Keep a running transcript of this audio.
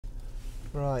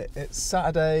Right, it's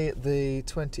Saturday the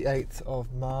 28th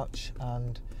of March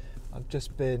and I've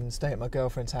just been staying at my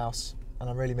girlfriend's house and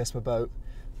I really miss my boat,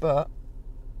 but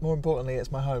more importantly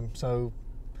it's my home. So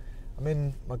I'm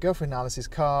in my girlfriend Alice's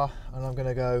car and I'm going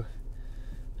to go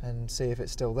and see if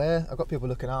it's still there. I've got people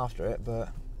looking after it, but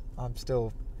I'm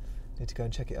still need to go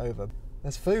and check it over.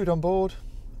 There's food on board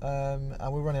and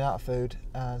we're running out of food,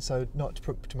 and so not to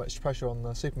put too much pressure on the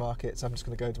supermarkets, I'm just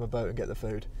going to go to my boat and get the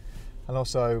food. And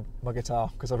also my guitar,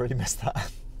 because I really missed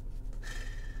that.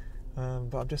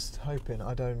 But I'm just hoping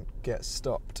I don't get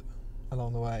stopped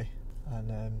along the way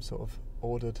and sort of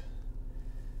ordered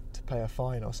to pay a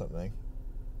fine or something.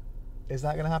 Is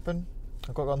that going to happen?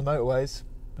 I've got to go on the motorways.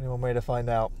 Only one way to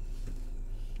find out.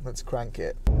 Let's crank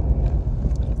it.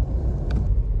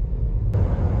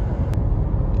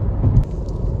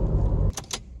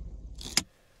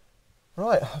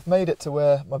 Right, I've made it to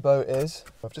where my boat is.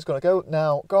 I've just got to go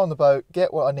now, go on the boat,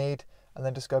 get what I need, and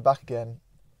then just go back again.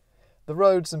 The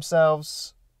roads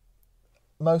themselves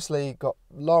mostly got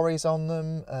lorries on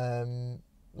them, a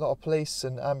lot of police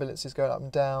and ambulances going up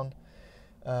and down,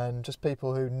 and just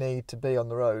people who need to be on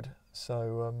the road.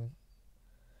 So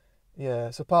yeah,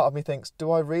 so part of me thinks,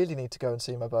 do I really need to go and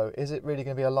see my boat? Is it really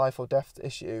going to be a life or death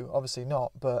issue? Obviously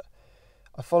not, but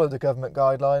I followed the government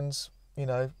guidelines, you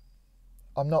know.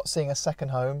 I'm not seeing a second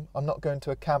home. I'm not going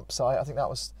to a campsite. I think that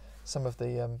was some of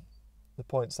the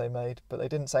points they made, but they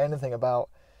didn't say anything about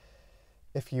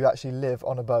if you actually live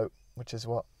on a boat, which is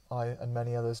what I and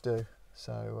many others do.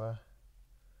 So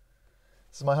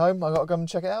this is my home. I've got to go and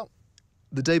check it out.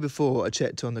 The day before, I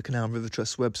checked on the Canal and River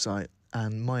Trust website,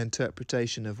 and my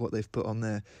interpretation of what they've put on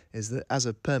there is that as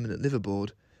a permanent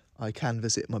liveaboard, I can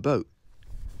visit my boat.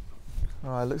 All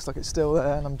right, looks like it's still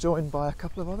there, and I'm joined by a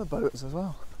couple of other boats as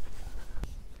well.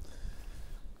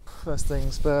 First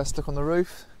things first, look on the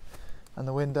roof and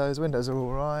the windows. Windows are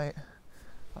all right.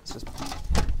 That's just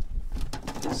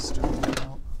straight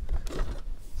out.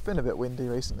 It's been a bit windy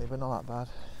recently, but not that bad.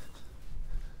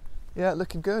 Yeah,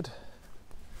 looking good.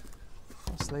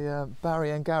 Obviously,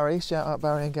 Barry and Gary, shout out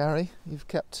Barry and Gary. You've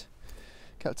kept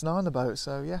an eye on the boat,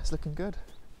 so yeah, it's looking good.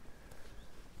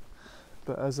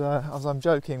 But as I'm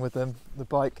joking with them, the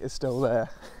bike is still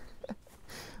there.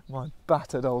 My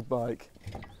battered old bike.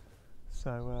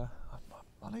 So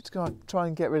I need to go and try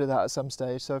and get rid of that at some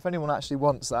stage. So if anyone actually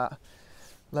wants that,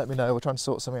 let me know. We're trying to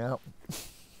sort something out.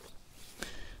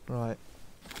 Right.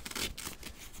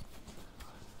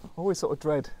 I always sort of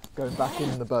dread going back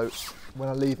in the boat when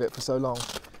I leave it for so long.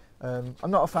 I'm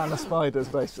not a fan of spiders,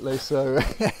 basically, so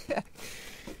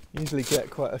usually get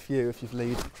quite a few if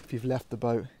you've left the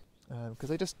boat, because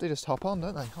they just hop on,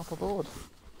 don't they? Hop aboard.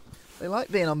 They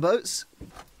like being on boats,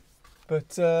 but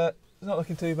it's not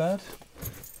looking too bad.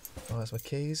 Oh, there's my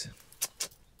keys.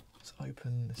 Let's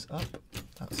open this up.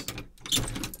 Let's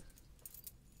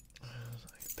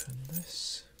open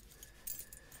this.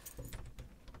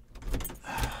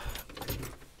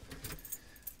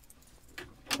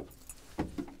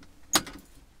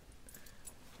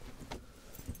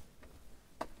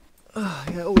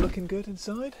 Yeah, all looking good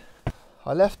inside.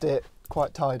 I left it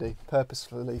quite tidy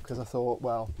purposefully because I thought,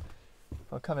 well,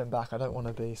 if I'm coming back I don't want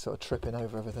to be sort of tripping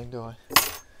over everything, do I?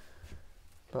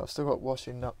 But I've still got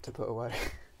washing up to put away.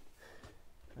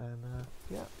 And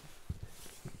yeah,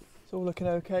 it's all looking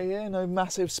okay here. No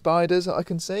massive spiders that I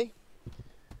can see.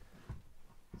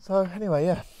 So anyway,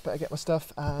 yeah, better get my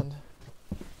stuff and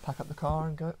pack up the car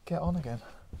and go get on again.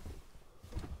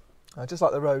 Just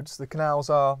like the roads, the canals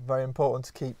are very important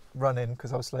to keep running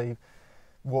because obviously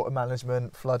water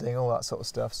management, flooding, all that sort of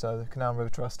stuff. So the Canal and River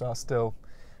Trust are still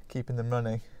keeping them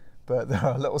running. But there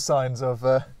are little signs of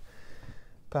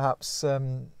perhaps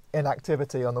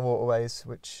inactivity on the waterways,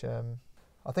 which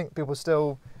I think people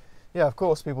still, yeah, of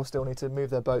course, people still need to move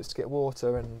their boats to get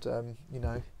water and, you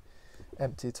know,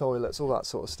 empty toilets, all that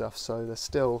sort of stuff. So there's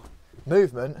still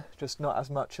movement, just not as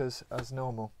much as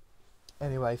normal.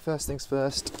 Anyway, first things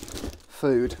first,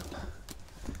 food.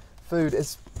 Food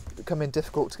is becoming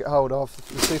difficult to get hold of.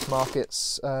 The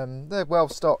supermarkets, they're well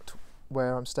stocked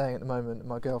where I'm staying at the moment, at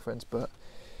my girlfriend's, but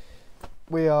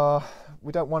we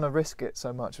don't want to risk it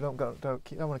so much. We don't want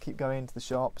to keep going into the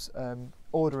shops.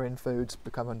 Ordering food's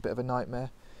become a bit of a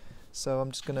nightmare. So I'm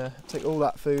just going to take all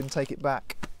that food and take it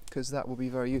back because that will be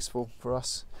very useful for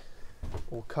us,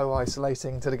 all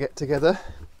co-isolating to get together.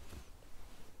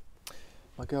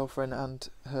 My girlfriend and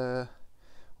her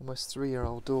almost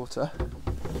 3-year-old daughter,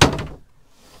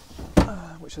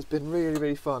 which has been really,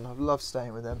 really fun. I've loved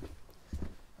staying with them,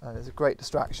 and it's a great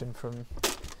distraction from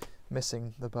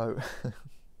missing the boat.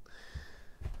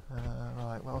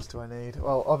 Right, what else do I need?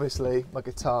 Well, obviously my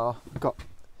guitar.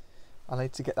 I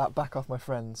need to get that back off my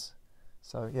friend's.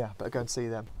 So yeah, better go and see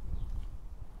them.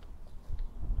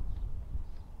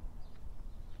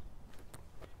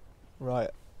 Right,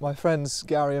 my friends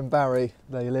Gary and Barry,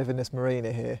 they live in this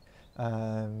marina here,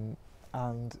 and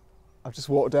I've just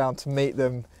walked down to meet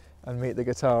them and meet the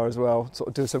guitar as well, sort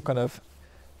of do some kind of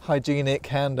hygienic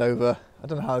handover. I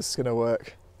don't know how this is going to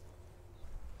work.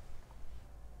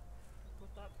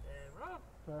 Put that there, Rob.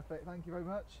 Perfect, thank you very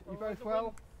much. You both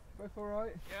well? Both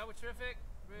alright? Yeah, we're terrific.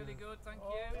 Really good, thank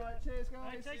you. Alright, cheers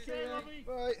guys. Hey, take See care, ya. Robbie.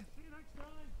 Bye. See you next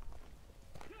time.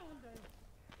 Come on, Dave.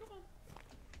 Come on.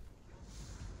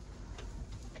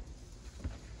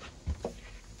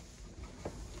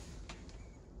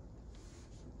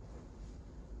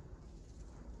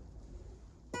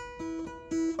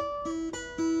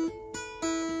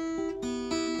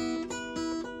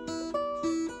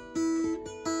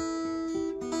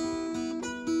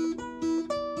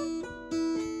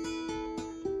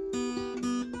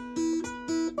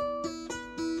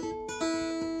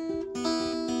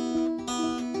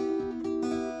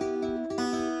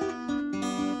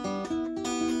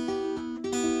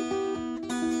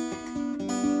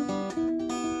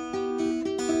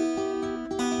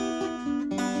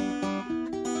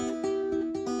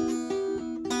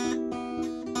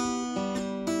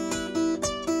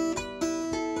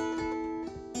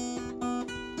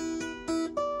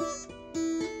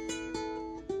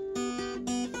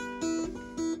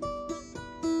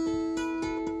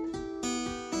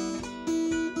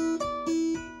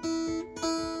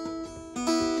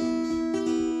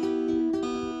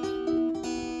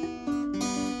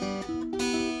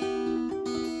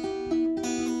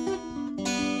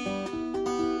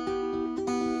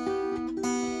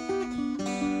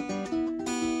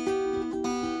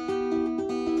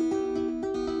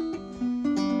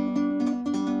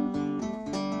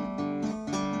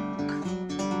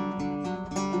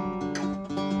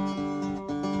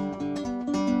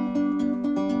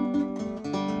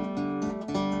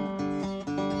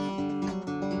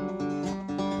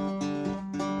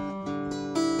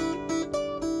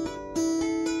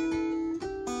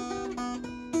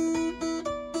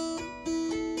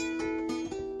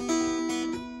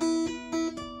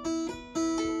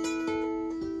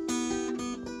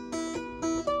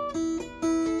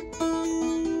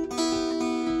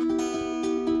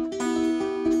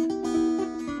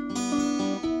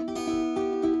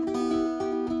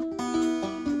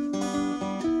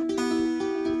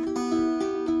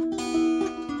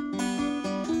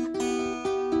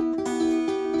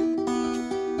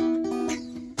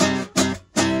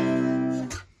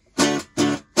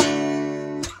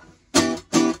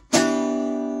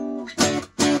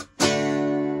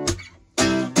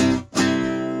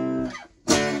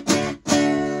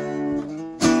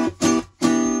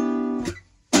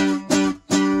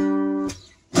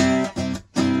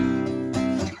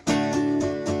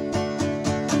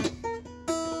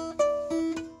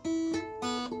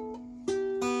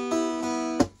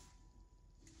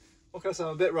 Okay, so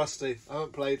I'm a bit rusty. I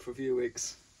haven't played for a few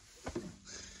weeks.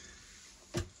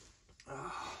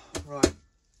 Right,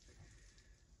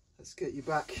 let's get you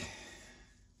back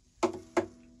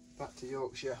to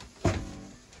Yorkshire.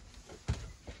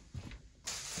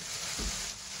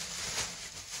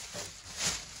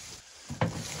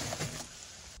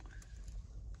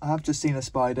 I have just seen a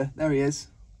spider. There he is.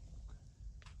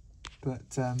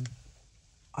 But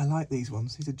I like these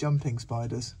ones. These are jumping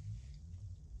spiders.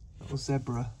 Or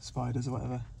zebra spiders or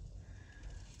whatever.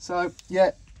 So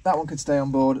yeah, that one could stay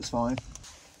on board, it's fine.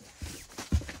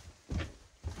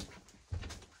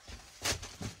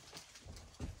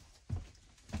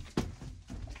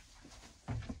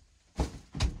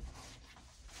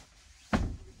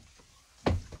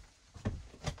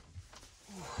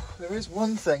 There is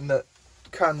one thing that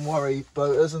can worry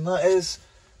boaters, and that is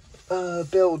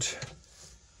bilge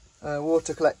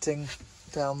water collecting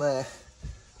down there,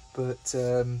 but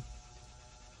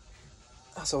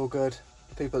that's all good.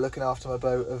 The people looking after my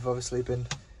boat have obviously been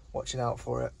watching out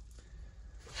for it.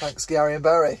 Thanks Gary and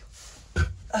Barry.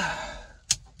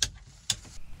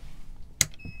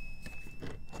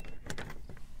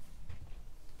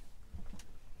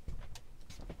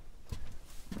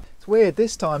 It's weird,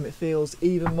 this time it feels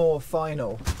even more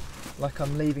final, like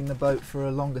I'm leaving the boat for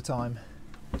a longer time.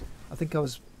 I think I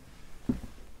was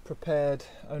prepared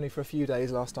only for a few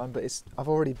days last time, but I've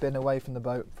already been away from the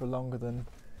boat for longer than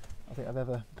I think I've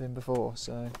ever been before,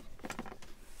 so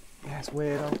yeah, it's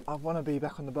weird. I want to be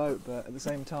back on the boat, but at the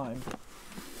same time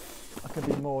I can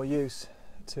be more use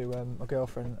to my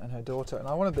girlfriend and her daughter, and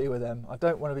I want to be with them. I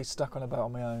don't want to be stuck on a boat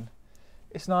on my own.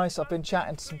 It's nice, I've been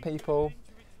chatting to some people,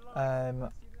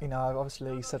 you know, I've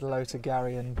obviously said hello to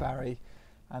Gary and Barry,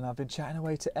 And I've been chatting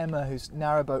away to Emma, who's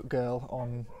Narrowboat Girl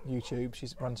on YouTube. She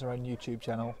runs her own YouTube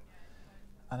channel.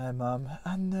 And her mum.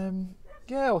 And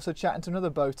yeah, also chatting to another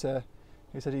boater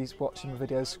who said he's watching my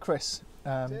videos, Chris.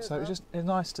 So it's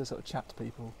nice to sort of chat to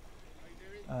people.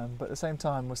 But at the same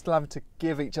time, we're still having to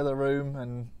give each other room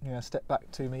and, you know, step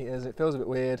back 2 meters. It feels a bit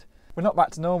weird. We're not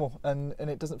back to normal, and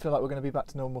it doesn't feel like we're going to be back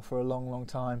to normal for a long, long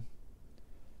time.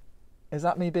 Is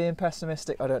that me being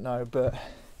pessimistic? I don't know, but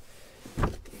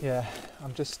yeah,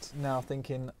 I'm just now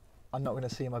thinking I'm not going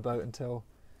to see my boat until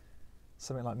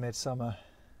something like midsummer.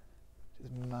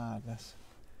 It's madness.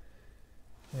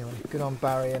 Anyway, good on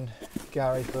Barry and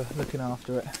Gary for looking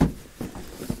after it.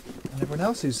 And everyone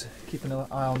else who's keeping an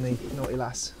eye on the naughty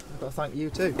lass. I've got to thank you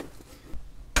too.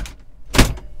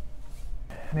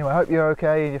 Anyway, I hope you're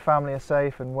okay and your family are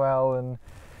safe and well, and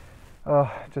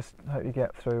just hope you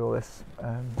get through all this,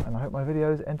 and I hope my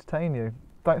videos entertain you.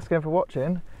 Thanks again for watching,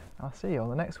 and I'll see you on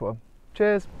the next one.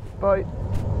 Cheers, bye.